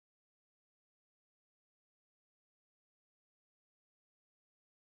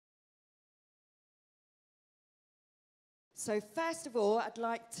So first of all, I'd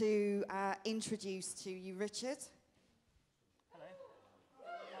like to introduce to you Richard. Hello.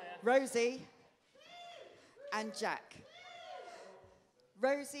 Rosie and Jack.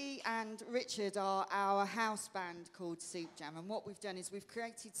 Rosie and Richard are our house band called Soup Jam, and what we've done is we've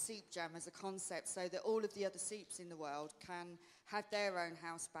created Soup Jam as a concept so that all of the other soups in the world can have their own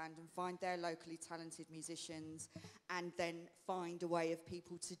house band and find their locally talented musicians and then find a way of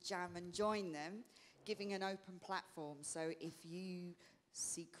people to jam and join them, giving an open platform. So if you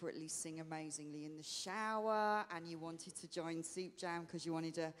secretly sing amazingly in the shower and you wanted to join Soup Jam because you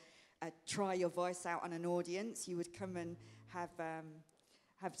wanted to try your voice out on an audience, you would come and have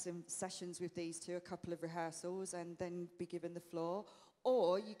some sessions with these two, a couple of rehearsals, and then be given the floor.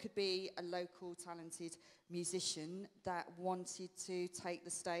 Or you could be a local talented musician that wanted to take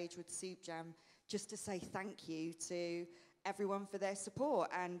the stage with Soup Jam just to say thank you to everyone for their support.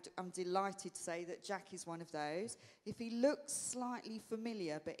 And I'm delighted to say that Jack is one of those. If he looks slightly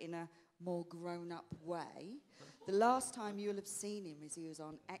familiar, but in a more grown-up way, the last time you'll have seen him is he was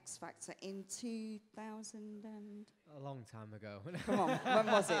on X Factor in 2000 and... A long time ago. Come on, when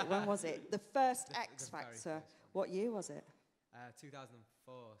was it? When was it? The first X Factor. What year was it?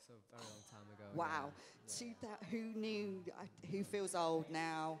 2004, so a very long time ago. Wow. Yeah. Who knew? Who feels old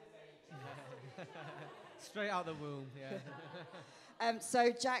now? Straight out the womb, yeah.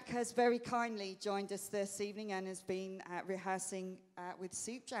 So Jack has very kindly joined us this evening and has been rehearsing with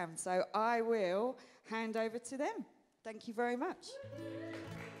Soup Jam. So I will hand over to them. Thank you very much.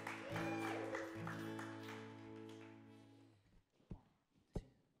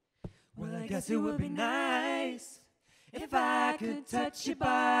 Well, I guess it would be nice if I could touch your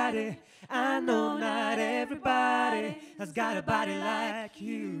body. I know not everybody has got a body like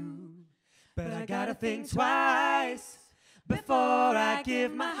you, but I gotta think twice before I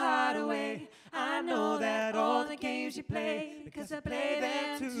give my heart away. I know that all the games you play, because I play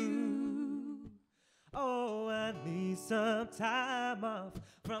them too. Oh, I need some time off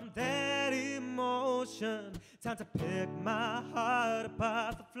from that emotion. Time to pick my heart up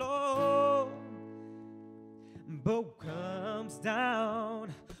off the floor. But comes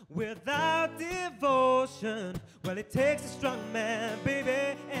down without devotion. Well, it takes a strong man,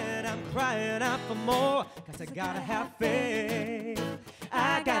 baby, and I'm crying out for more. 'Cause I gotta have faith.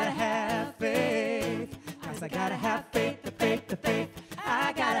 I gotta have faith. 'Cause I gotta have faith, the faith, the faith.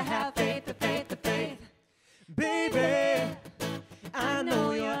 I gotta have faith, the faith, the faith. Baby, I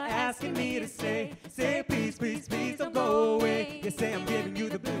know you're asking me to say please, please, please don't go away. You say I'm giving you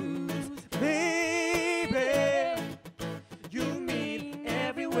the blues. Baby, you mean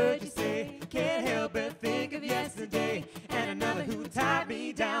every word you say. Can't help but think of yesterday and another who tied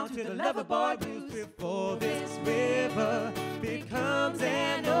me down to the lover boy blues. Before this river becomes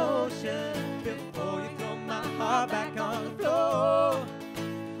an ocean, before you throw my heart back on the floor.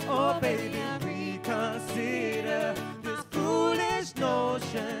 Oh baby, reconsider this foolish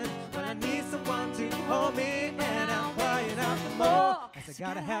notion. When I need someone to hold me and I'm crying out for more. 'Cause I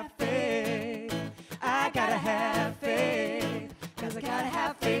gotta have faith. I gotta have faith. 'Cause I gotta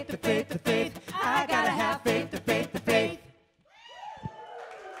have faith, the faith, the faith. I gotta have faith, the faith, the faith.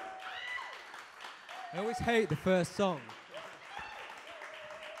 I always hate the first song.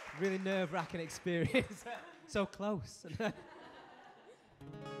 Really nerve-wracking experience. So close.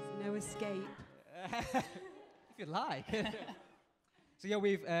 No escape. If you like. So yeah,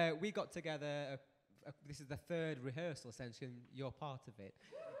 we got together. This is the third rehearsal, essentially, and you're part of it.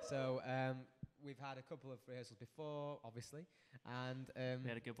 So we've had a couple of rehearsals before, obviously, and we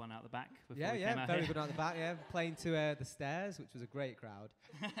had a good one out the back. Yeah, yeah, very good out the back. Yeah, playing to the Stairs, which was a great crowd.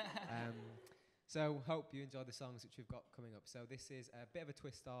 So hope you enjoy the songs which we've got coming up. So this is a bit of a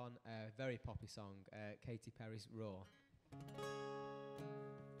twist on a very poppy song, Katy Perry's Raw.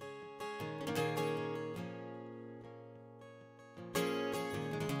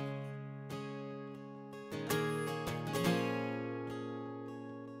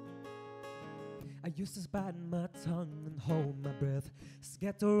 I used to bite my tongue and hold my breath,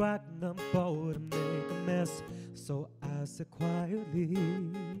 scared to rock the boat and make a mess. So I said quietly,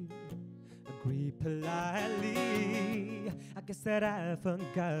 agree politely. I guess that I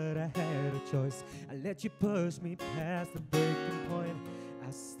forgot I had a choice. I let you push me past the breaking point.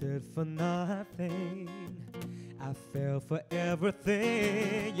 I stood for nothing. I fell for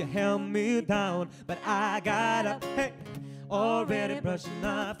everything. You held me down, but I got up. Hey, already brushing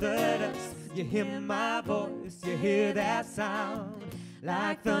off the dust. You hear my voice, you hear that sound,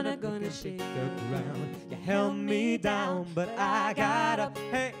 like thunder gonna shake the ground. You held me down, but I got up.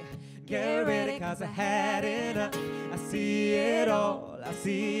 Hey, get ready, 'cause I had enough. I see it all, I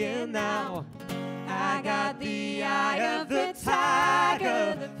see it now. I I got the eye of the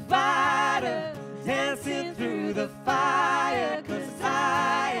tiger, the fighter, dancing through the fire, 'cause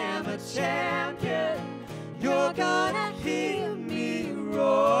I am a champion. You're gonna hear me roar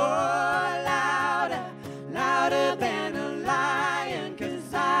louder, louder than a lion,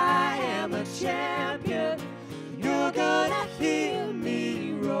 'cause I am a champion. You're gonna hear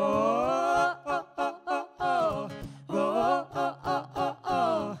me roar, roar, roar,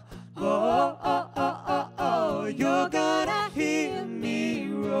 roar. You're gonna hear me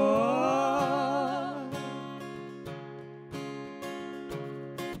roar.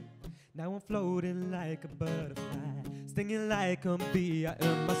 Now I'm floating like a butterfly, stinging like a bee. I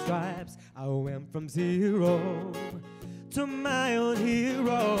earned my stripes. I went from zero to my own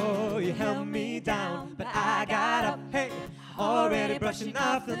hero. You held me down, but I got up. Hey, already brushing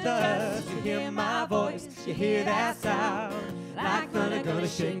off the dust. You hear my voice, you hear that sound, like thunder gonna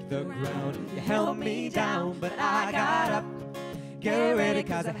shake the ground. You held me down, but I got up. Get ready,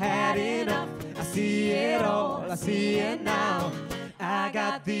 'cause I've had enough. I see it all, I see it now. I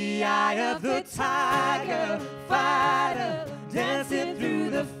got the eye of the tiger, fighter, dancing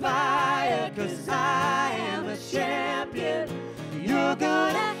through the fire, 'cause I am a champion. You're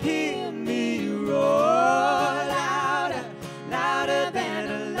gonna hear me roar louder, louder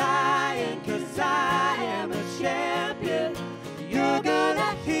than a lion, 'cause I am a champion. You're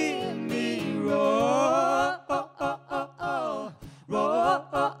gonna hear me roar, roar, roar.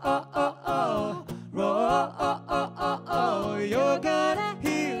 You're gonna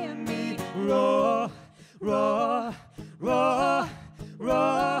hear me roar, roar, roar,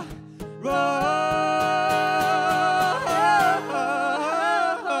 roar, roar.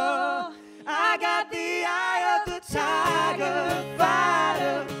 I got the eye of the tiger,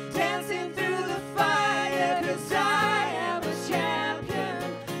 fighter, dancing through the fire, 'cause I am a champion.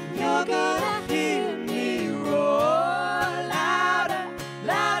 You're gonna hear me roar louder,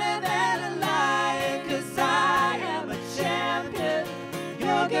 louder than a lion, 'cause I am a champion.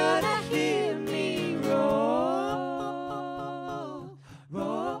 You're gonna hear me roar,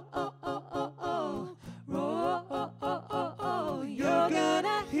 roar, roar. You're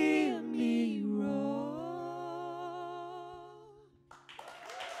gonna hear me roar.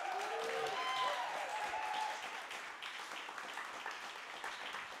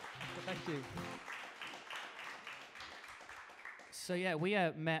 Thank you. So yeah, we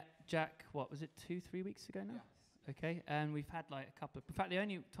met Jack, what was it, 2-3 weeks ago now? Okay, and we've had like a couple of, in fact the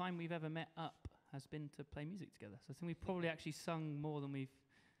only time we've ever met up has been to play music together. So I think we've probably actually sung more than we've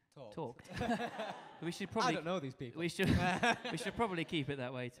talked. We should probably, I don't know these people. we should probably keep it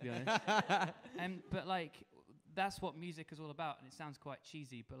that way, to be honest. But like, that's what music is all about, and it sounds quite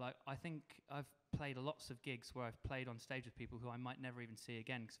cheesy, but like, I think I've played lots of gigs where I've played on stage with people who I might never even see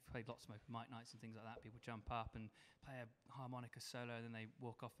again, because I've played lots of open mic nights and things like that. People jump up and play a harmonica solo, and then they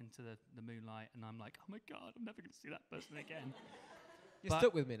walk off into the moonlight, and I'm like, oh my God, I'm never going to see that person again. You're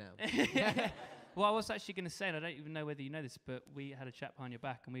stuck with me now. Well, I was actually going to say, and I don't even know whether you know this, but we had a chat behind your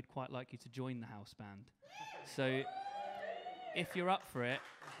back, and we'd quite like you to join the house band. So if you're up for it,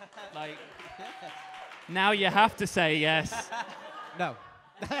 like, now you have to say yes. No.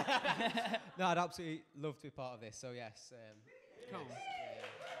 No, I'd absolutely love to be part of this, so yes. Cool.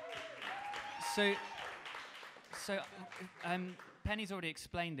 Yes, So Penny's already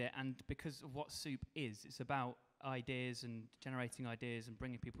explained it, and because of what Soup is, it's about ideas and generating ideas and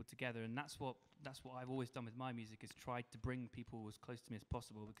bringing people together, and that's what I've always done with my music, is tried to bring people as close to me as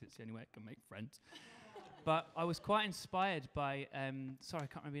possible, because it's the only way I can make friends. But I was quite inspired by, sorry, I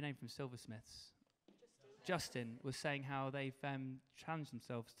can't remember your name, from Silversmiths. Justin was saying how they've challenged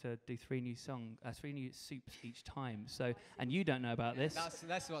themselves to do 3 new soups each time. So, and you don't know about this.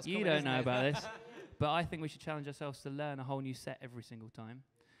 That's what's you coming, don't isn't know it? about this. But I think we should challenge ourselves to learn a whole new set every single time.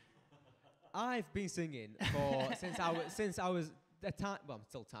 I've been singing since I was well, I'm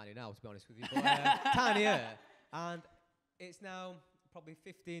still tiny now, to be honest with you, but tinier. And it's now probably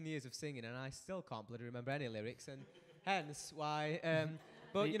 15 years of singing, and I still can't bloody remember any lyrics, and hence why.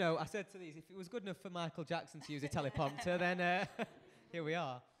 But you know, I said to these, if it was good enough for Michael Jackson to use a teleprompter, then here we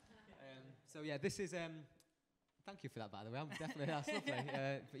are. So yeah, this is. Thank you for that, by the way. Definitely, that's lovely.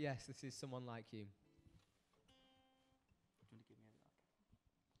 But yes, this is Someone Like You.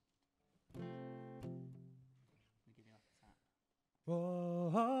 Oh.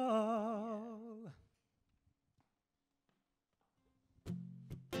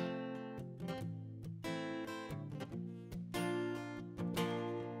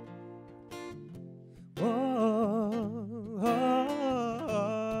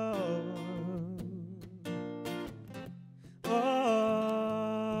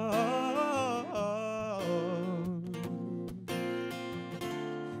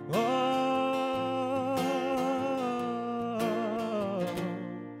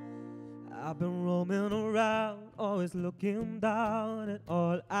 roaming around, always looking down at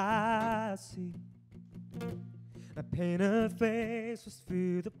all I see. A painted face was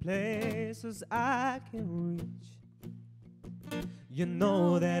through the places I can reach. You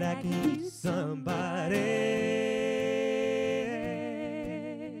know that I can use somebody.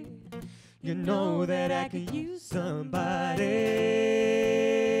 You know that I can use somebody.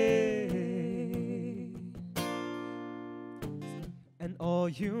 And all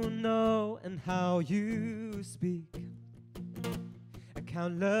you know and how you speak.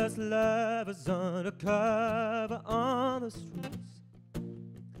 Countless lovers undercover on the streets.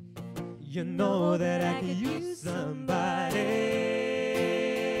 You know that I can use somebody.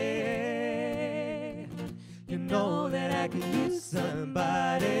 You know that I can use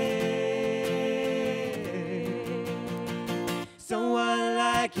somebody. Someone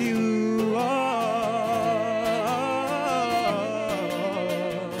like you.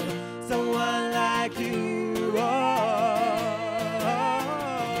 Someone like you.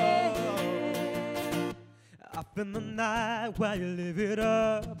 Up in the night while you live it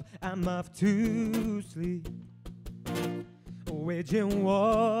up, I'm off to sleep, waging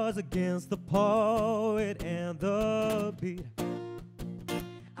wars against the poet and the beat.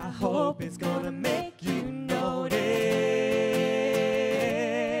 I hope it's gonna make you notice.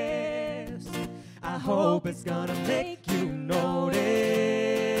 I hope it's gonna make you notice.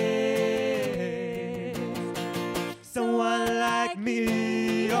 Someone like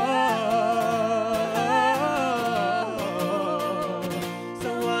me,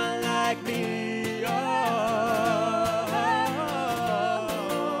 someone like me,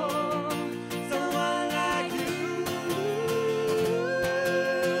 someone like you,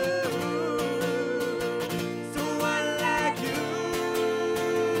 someone like you.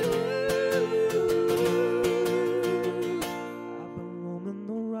 I've been roaming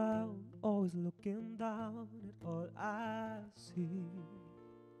around, always looking down at all I see.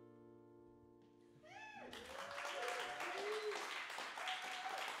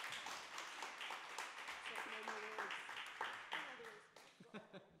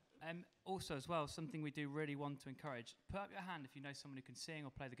 Also, as well, something we do really want to encourage, put up your hand if you know someone who can sing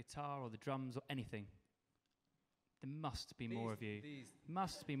or play the guitar or the drums or anything. There must be more of you.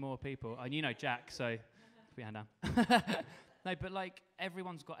 Must be more people. And you know Jack, so put your hand down. No, but like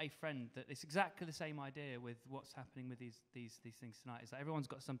everyone's got a friend that it's exactly the same idea with what's happening with these things tonight. Is that everyone's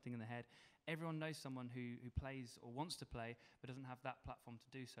got something in their head. Everyone knows someone who plays or wants to play but doesn't have that platform to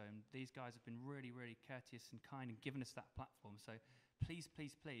do so. And these guys have been really, really courteous and kind and given us that platform. So please,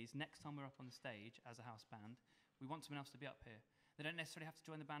 please, please, next time we're up on the stage as a house band, we want someone else to be up here. They don't necessarily have to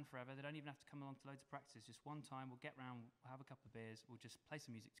join the band forever. They don't even have to come along to loads of practices. Just one time, we'll get round, we'll have a couple of beers, we'll just play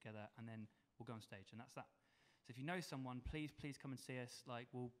some music together, and then we'll go on stage, and that's that. So if you know someone, please, please come and see us. Like,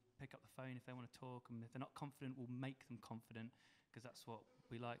 we'll pick up the phone if they want to talk, and if they're not confident, we'll make them confident, because that's what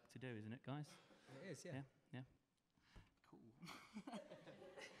we like to do, isn't it, guys? It is, yeah. Yeah, yeah. Cool.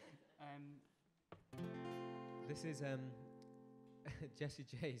 This is Jessie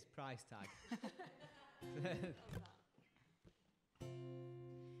J's price tag.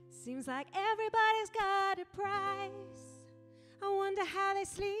 Seems like everybody's got a price. I wonder how they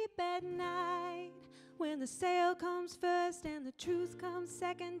sleep at night. When the sale comes first and the truth comes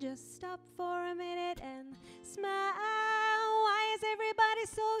second, just stop for a minute and smile. Why is everybody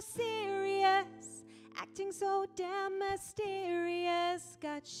so serious? Acting so damn mysterious.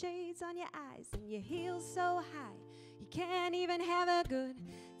 Got shades on your eyes and your heels so high you can't even have a good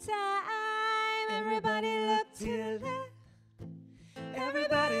time. Everybody look to your left.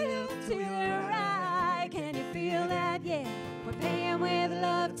 Everybody look to your right. Can you feel that? Yeah, we're paying with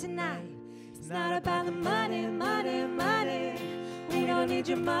love tonight. It's not about the money, money, money. We don't need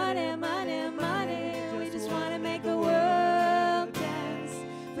your money, money, money. We just want to make the world dance.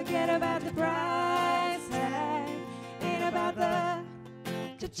 Forget about the price tag. Ain't about the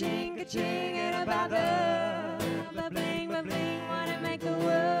cha-ching, ka-ching. Ain't about the bling, bling. Want to make the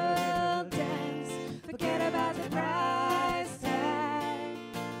world dance. Forget about the price tag.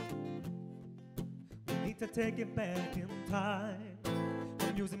 We need to take it back in time.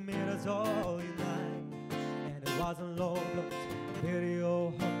 Music made us all unite, and it wasn't low blows, video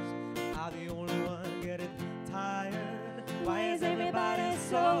hosts are the only one getting tired. Why is everybody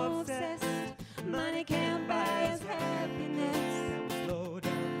so obsessed? Money can't buy us happiness. Slow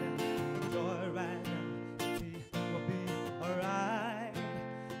down now, enjoy right now, see we'll be alright.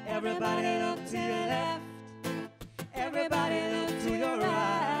 Everybody look to your left, everybody look to your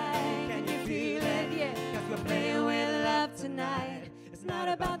right. Can you feel it? Yeah, 'cause we're playing with love tonight. It's not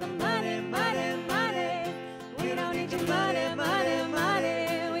about the money, money, money. We don't need your money, money,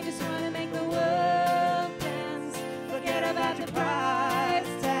 money. We just want to make the world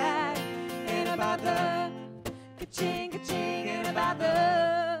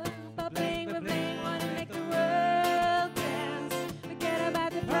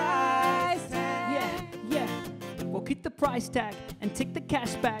keep the price tag and take the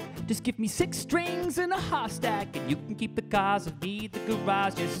cash back. Just give me 6 strings and a half stack, and you can keep the cars of me, the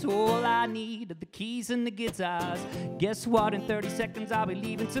garage. Just all I need are the keys and the guitars. Guess what? In 30 seconds I'll be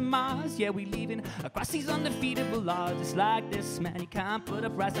leaving to Mars. Yeah, we leaving across these undefeatable odds. Just like this, man, you can't put a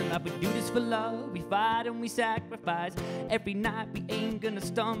price on love. We do this for love. We fight and we sacrifice. Every night we ain't gonna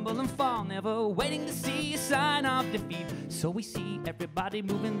stumble and fall, never waiting to see a sign of defeat. So we see everybody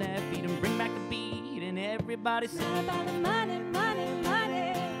moving their feet and bring back the beat, and everybody sing. Not about the money, money,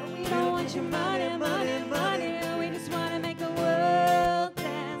 money. We don't want your money, money, money. We just wanna make the world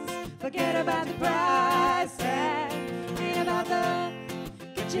dance. Forget about the price tag. Ain't about the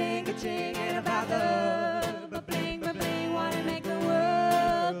ka-ching, ka-ching. Ain't about the ba-bling, ba-bling. Wanna make the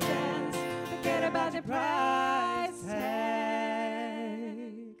world dance. Forget about the price tag.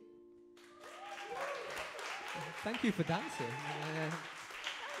 Thank you for dancing.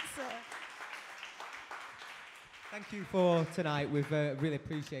 Thank you for tonight. We've really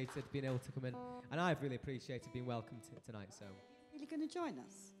appreciated being able to come in, and I've really appreciated being welcomed tonight. So, Are you going to join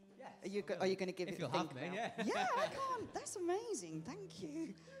us? yes. Are you going to give If it you'll a think have me, about? yeah. Yeah, I can't. That's amazing. Thank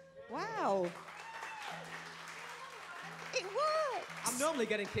you. Wow. It works. I'm normally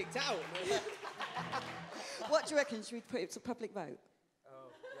getting kicked out. What do you reckon? Should we put it to public vote?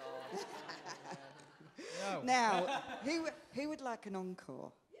 No. Now, who would like an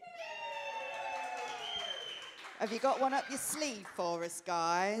encore? Have you got one up your sleeve for us,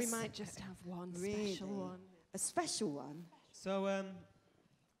 guys? We might just have one Really? special one. A special one? So, I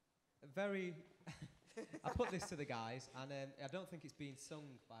put this to the guys, and I don't think it's been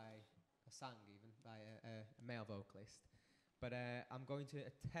sung by, or sang even, by a male vocalist. But I'm going to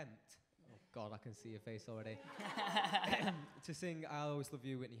attempt, oh God, I can see your face already, to sing I'll Always Love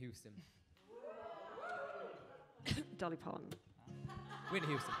You, Whitney Houston. Dolly Parton. Whitney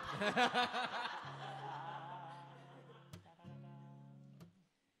Houston.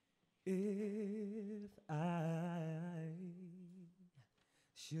 If I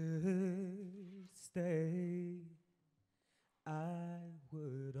should stay, I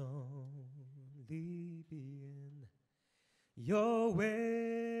would only be in your way.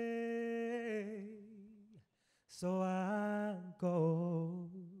 So I'll go,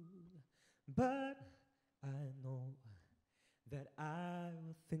 but I know that I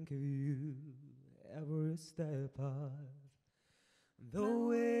will think of you every step of the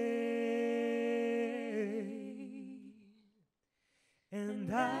way,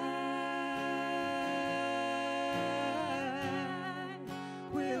 and I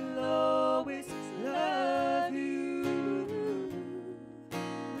will always love you.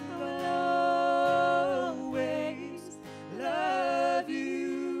 Will always love you.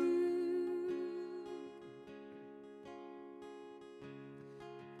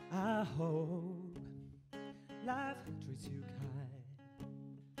 I hope life treats you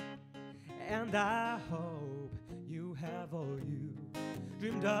kind, and I hope you have all you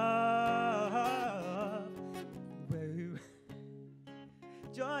dreamed of, where you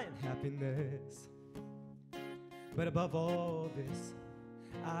joy and happiness. But above all this,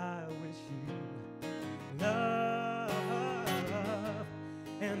 I wish you love,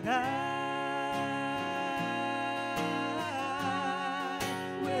 and I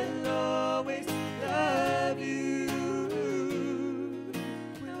will always love you.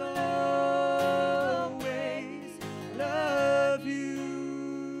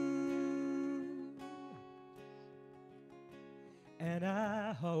 And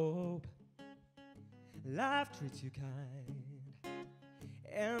I hope life treats you kind,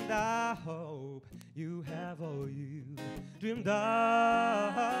 and I hope you have all you dreamed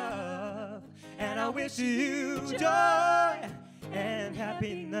of, and I wish you joy and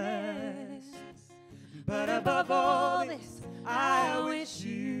happiness. But above all this, I wish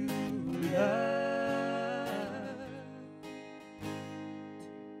you love.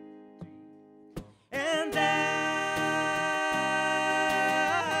 And I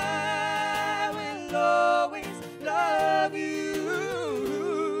will always love you.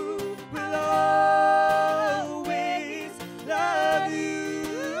 Will always love you.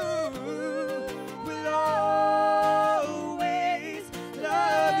 Will always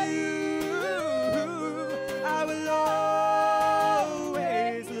love you. I will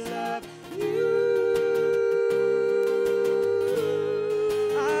always love you.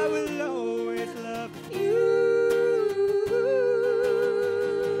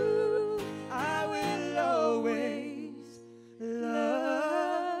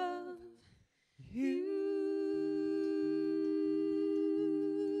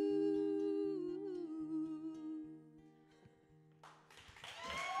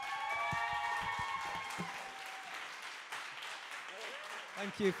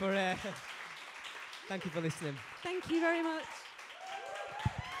 Thank you for listening. Thank you very much.